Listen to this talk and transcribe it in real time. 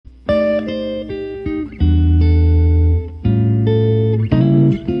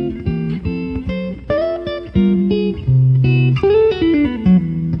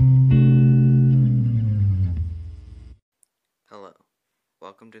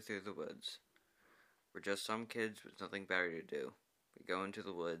to Through the Woods. We're just some kids with nothing better to do. We go into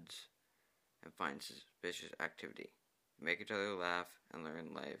the woods and find suspicious activity. We make each other laugh and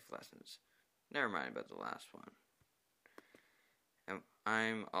learn life lessons. Never mind about the last one. And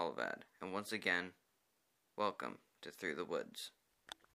I'm Olivad, and once again, welcome to Through the Woods.